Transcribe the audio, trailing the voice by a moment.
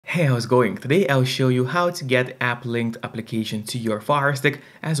Hey, how's it going? Today I'll show you how to get Applinked application to your Firestick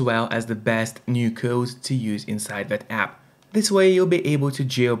as well as the best new codes to use inside that app. This way you'll be able to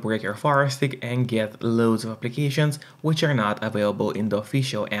jailbreak your Firestick and get loads of applications which are not available in the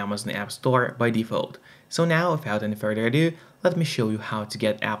official Amazon App Store by default. So now, without any further ado, let me show you how to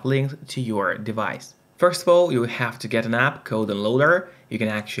get Applinked to your device. First of all, you have to get an app called Downloader. You can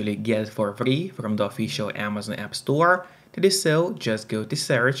actually get it for free from the official Amazon App Store. To do so, just go to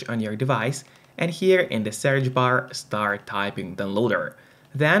search on your device and here in the search bar, start typing Downloader.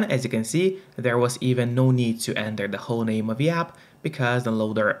 Then, as you can see, there was even no need to enter the whole name of the app because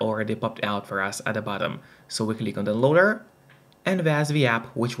Downloader already popped out for us at the bottom. So we click on Downloader and that's the app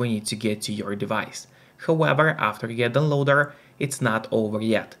which we need to get to your device. However, after you get Downloader, it's not over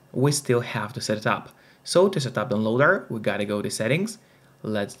yet. We still have to set it up. So to set up Downloader, we gotta go to Settings.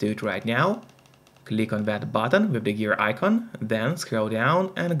 Let's do it right now. Click on that button with the gear icon, then scroll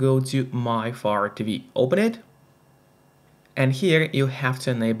down and go to My Fire TV. Open it. And here you have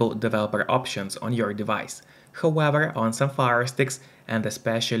to enable developer options on your device. However, on some Fire Sticks, and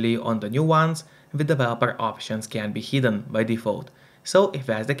especially on the new ones, the developer options can be hidden by default. So if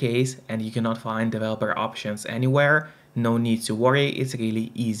that's the case and you cannot find developer options anywhere, no need to worry, it's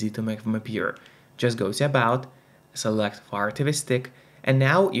really easy to make them appear. Just go to About, select Fire TV Stick, and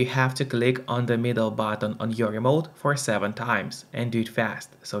now you have to click on the middle button on your remote for 7 times and do it fast,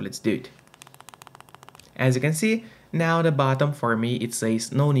 so let's do it. As you can see, now at the bottom for me it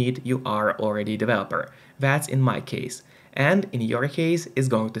says no need, you are already a developer. That's in my case. And in your case it's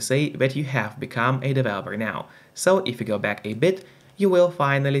going to say that you have become a developer now. So if you go back a bit, you will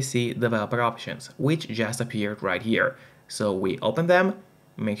finally see developer options, which just appeared right here. So we open them,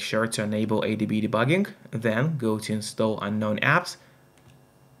 make sure to enable ADB debugging, then go to install unknown apps.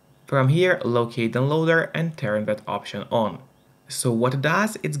 From here, locate Downloader and turn that option on. So what it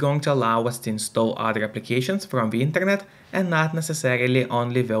does, it's going to allow us to install other applications from the internet and not necessarily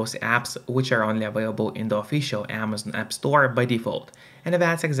only those apps which are only available in the official Amazon App Store by default. And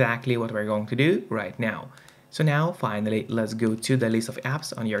that's exactly what we're going to do right now. So now, finally, let's go to the list of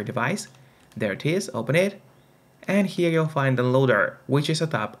apps on your device. There it is, open it. And here you'll find Downloader, which is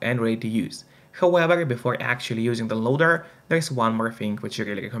set up and ready to use. However, before actually using Downloader, there's one more thing which I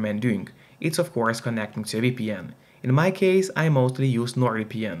really recommend doing. It's of course connecting to a VPN. In my case, I mostly use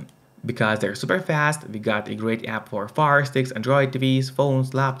NordVPN. Because they're super fast, we got a great app for Fire Sticks, Android TVs,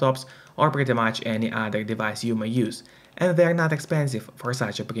 phones, laptops, or pretty much any other device you may use. And they're not expensive for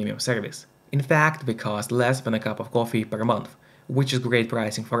such a premium service. In fact, they cost less than a cup of coffee per month, which is great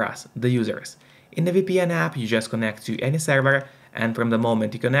pricing for us, the users. In the VPN app, you just connect to any server, and from the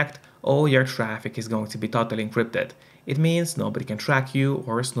moment you connect, all your traffic is going to be totally encrypted. It means nobody can track you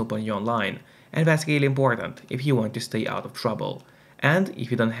or snoop on you online, and that's really important if you want to stay out of trouble. And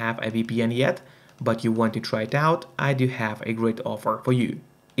if you don't have a VPN yet, but you want to try it out, I do have a great offer for you.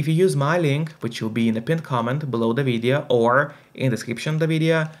 If you use my link, which will be in the pinned comment below the video or in the description of the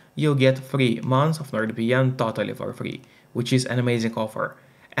video, you'll get 3 months of NordVPN totally for free, which is an amazing offer.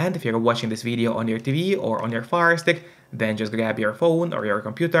 And if you're watching this video on your TV or on your Fire Stick, then just grab your phone or your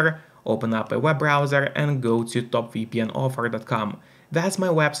computer, open up a web browser and go to topvpnoffer.com. That's my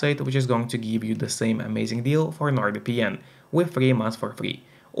website which is going to give you the same amazing deal for NordVPN with 3 months for free.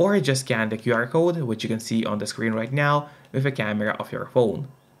 Or just scan the QR code which you can see on the screen right now with a camera of your phone.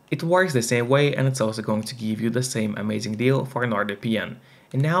 It works the same way and it's also going to give you the same amazing deal for NordVPN.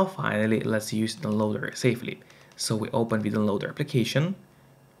 And now finally let's use Downloader safely. So we open the Downloader application,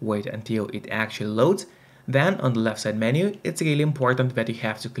 wait until it actually loads. Then on the left side menu, it's really important that you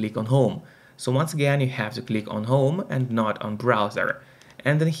have to click on Home. So once again, you have to click on Home and not on Browser.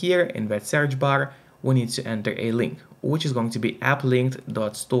 And then here in that search bar, we need to enter a link, which is going to be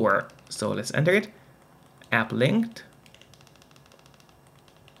applinked.store. So let's enter it, applinked.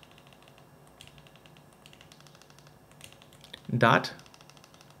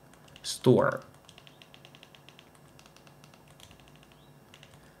 .store.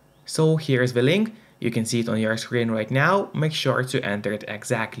 So here's the link. You can see it on your screen right now. Make sure to enter it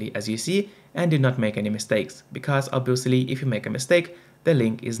exactly as you see and do not make any mistakes, because obviously if you make a mistake, the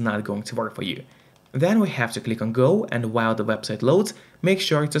link is not going to work for you. Then we have to click on Go, and while the website loads, make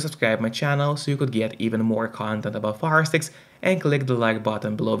sure to subscribe my channel so you could get even more content about Fire Sticks, and click the like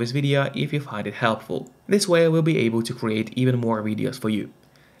button below this video if you find it helpful. This way we'll be able to create even more videos for you.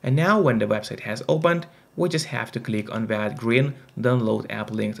 And now when the website has opened, we just have to click on that green Download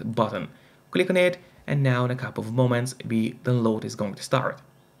Applinked button. Click on it, and now in a couple of moments the download is going to start.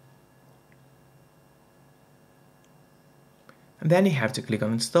 And then you have to click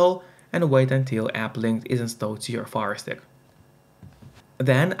on Install and wait until Applinked is installed to your Firestick.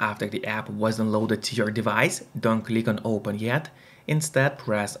 Then, after the app was downloaded to your device, don't click on Open yet. Instead,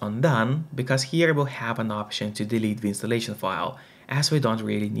 press on Done, because here we'll have an option to delete the installation file, as we don't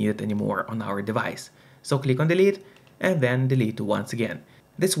really need it anymore on our device. So click on Delete, and then delete once again.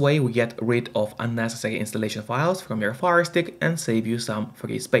 This way, we get rid of unnecessary installation files from your Firestick and save you some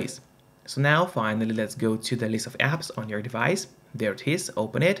free space. So now, finally, let's go to the list of apps on your device. There it is,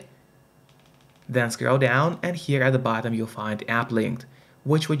 open it. Then scroll down, and here at the bottom you'll find Applinked,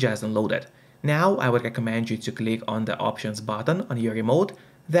 which we just downloaded. Now I would recommend you to click on the Options button on your remote.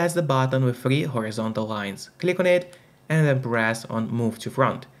 That's the button with 3 horizontal lines. Click on it and then press on Move to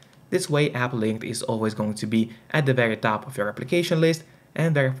Front. This way Applinked is always going to be at the very top of your application list,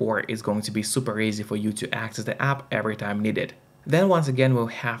 and therefore it's going to be super easy for you to access the app every time needed. Then once again we'll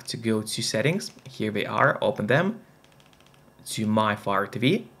have to go to Settings. Here they are, open them. To My Fire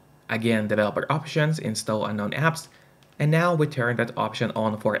TV. Again, Developer Options, Install Unknown Apps. And now we turn that option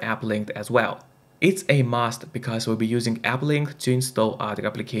on for Applinked as well. It's a must because we'll be using Applinked to install other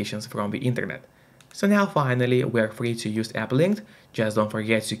applications from the internet. So now finally we're free to use Applinked. Just don't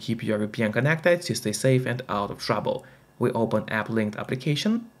forget to keep your VPN connected to stay safe and out of trouble. We open Applinked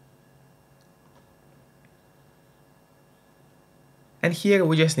application. And here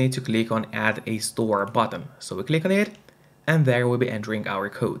we just need to click on Add a Store button. So we click on it, and there we'll be entering our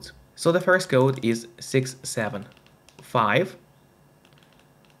codes. So the first code is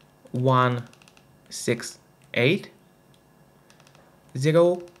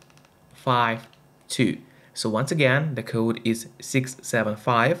So once again, the code is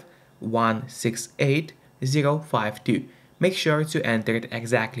 675-168-052. Make sure to enter it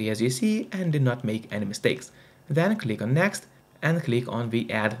exactly as you see and do not make any mistakes. Then click on Next and click on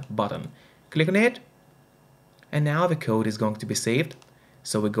the Add button. Click on it, and now the code is going to be saved.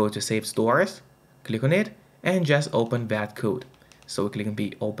 So we go to Save Stores, click on it, and just open that code. So we click on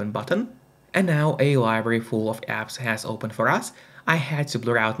the Open button, and now a library full of apps has opened for us. I had to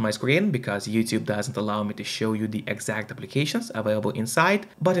blur out my screen because YouTube doesn't allow me to show you the exact applications available inside,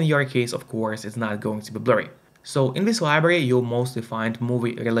 but in your case, of course, it's not going to be blurry. So in this library, you'll mostly find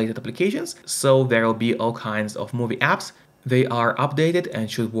movie-related applications, so there will be all kinds of movie apps. They are updated and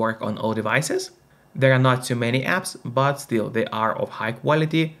should work on all devices. There are not too many apps, but still they are of high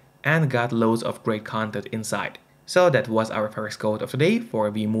quality and got loads of great content inside. So that was our first code of the day for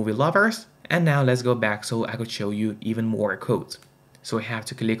the movie lovers. And now let's go back so I could show you even more codes. So we have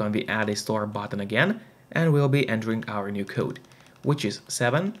to click on the Add a Store button again, and we'll be entering our new code, which is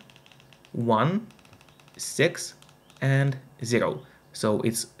 7160 and 0. So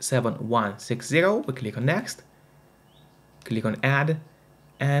it's 7160, we click on Next, click on Add,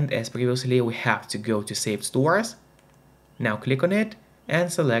 and as previously we have to go to Saved Stores. Now click on it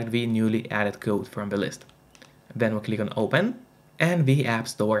and select the newly added code from the list. Then we click on Open, and the App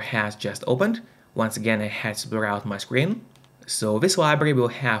Store has just opened. Once again I had to blur out my screen. So this library will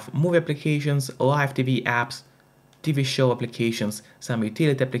have movie applications, live TV apps, TV show applications, some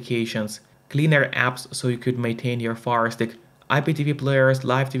utility applications, cleaner apps so you could maintain your Firestick, IPTV players,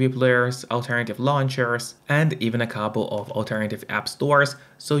 live TV players, alternative launchers, and even a couple of alternative app stores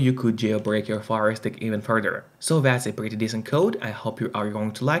so you could jailbreak your Firestick even further. So that's a pretty decent code. I hope you are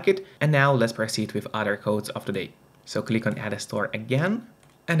going to like it. And now let's proceed with other codes of the day. So click on Add a Store again,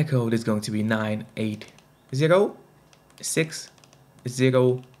 and the code is going to be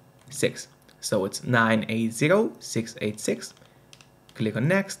 980606. So it's 980686. Click on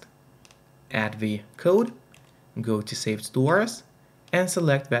Next, add the code, go to Saved Stores, and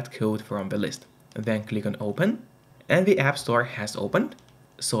select that code from the list. Then click on Open, and the App Store has opened.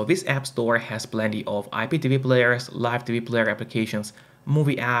 So this App Store has plenty of IPTV players, live TV player applications,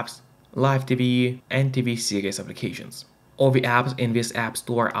 movie apps, live TV, and TV series applications. All the apps in this App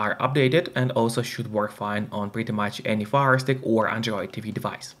Store are updated and also should work fine on pretty much any Firestick or Android TV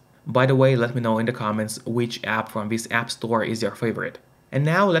device. By the way, let me know in the comments which app from this App Store is your favorite. And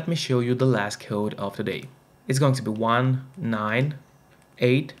now let me show you the last code of the day. It's going to be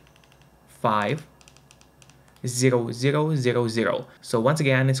 19850000. So once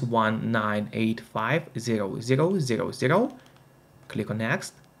again, it's 19850000. Click on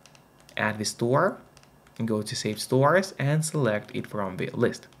Next, add the store, and go to Save Stores and select it from the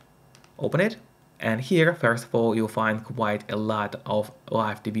list. Open it, and here, first of all, you'll find quite a lot of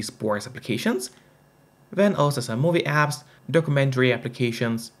live TV sports applications. Then also some movie apps, documentary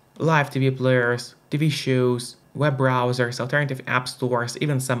applications, live TV players, TV shows, web browsers, alternative app stores,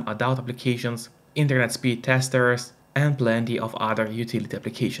 even some adult applications, internet speed testers, and plenty of other utility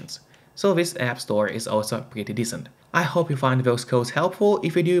applications. So this app store is also pretty decent. I hope you find those codes helpful.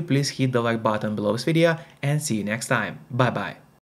 If you do, please hit the like button below this video, and see you next time. Bye bye.